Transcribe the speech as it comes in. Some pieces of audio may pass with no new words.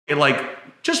like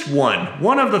just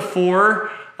one of the four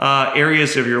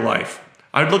areas of your life.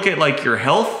 I'd look at like your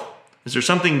health. Is there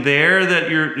something there that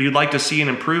you'd like to see an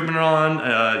improvement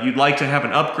on? You'd like to have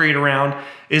an upgrade around?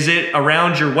 Is it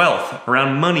around your wealth,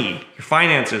 around money, your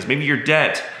finances, maybe your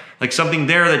debt, like something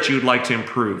there that you'd like to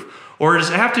improve? Or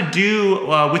does it have to do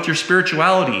with your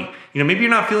spirituality? Maybe you're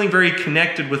not feeling very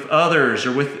connected with others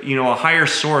or with, a higher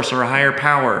source or a higher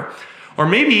power. Or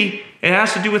maybe it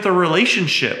has to do with a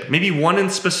relationship, maybe one in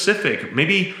specific,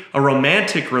 maybe a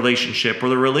romantic relationship or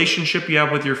the relationship you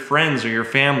have with your friends or your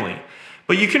family.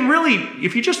 But you can really,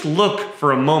 if you just look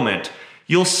for a moment,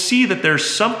 you'll see that there's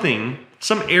some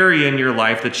area in your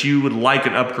life that you would like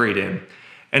an upgrade in.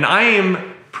 And I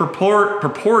am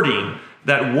purporting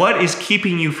that what is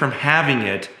keeping you from having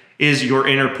it is your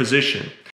inner position.